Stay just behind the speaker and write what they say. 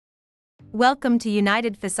Welcome to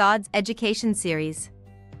United Facades Education Series.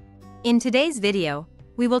 In today's video,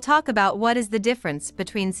 we will talk about what is the difference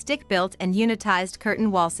between stick-built and unitized curtain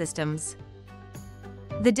wall systems.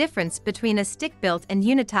 The difference between a stick-built and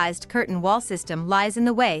unitized curtain wall system lies in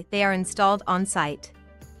the way they are installed on-site.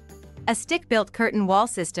 A stick-built curtain wall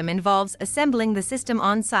system involves assembling the system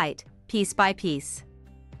on-site, piece by piece.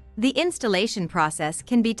 The installation process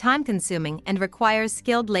can be time-consuming and requires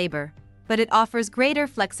skilled labor, but it offers greater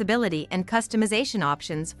flexibility and customization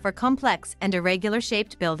options for complex and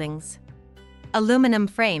irregular-shaped buildings. Aluminum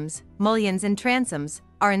frames, mullions and transoms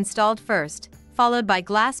are installed first, followed by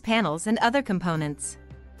glass panels and other components.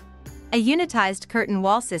 A unitized curtain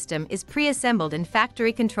wall system is pre-assembled in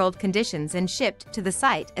factory-controlled conditions and shipped to the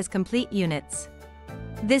site as complete units.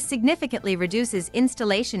 This significantly reduces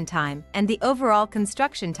installation time and the overall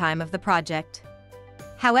construction time of the project.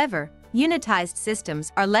 However, unitized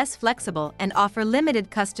systems are less flexible and offer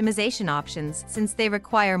limited customization options since they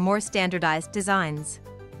require more standardized designs.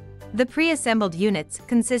 The pre-assembled units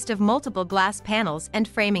consist of multiple glass panels and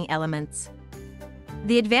framing elements.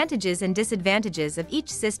 The advantages and disadvantages of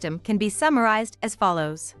each system can be summarized as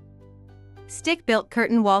follows. Stick-built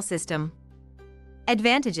curtain wall system.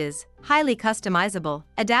 Advantages: highly customizable,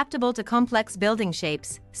 adaptable to complex building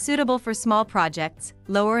shapes, suitable for small projects,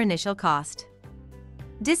 lower initial cost.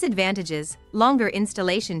 Disadvantages: longer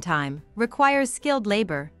installation time, requires skilled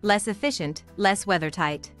labor, less efficient, less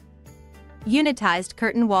weathertight. Unitized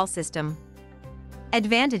curtain wall system.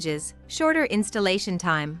 Advantages: shorter installation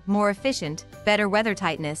time, more efficient, better weather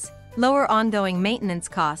tightness, lower ongoing maintenance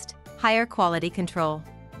cost, higher quality control.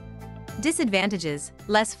 Disadvantages: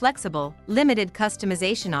 less flexible, limited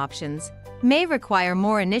customization options, may require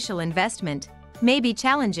more initial investment, may be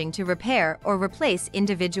challenging to repair or replace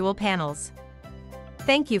individual panels.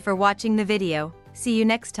 Thank you for watching the video. See you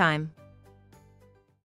next time.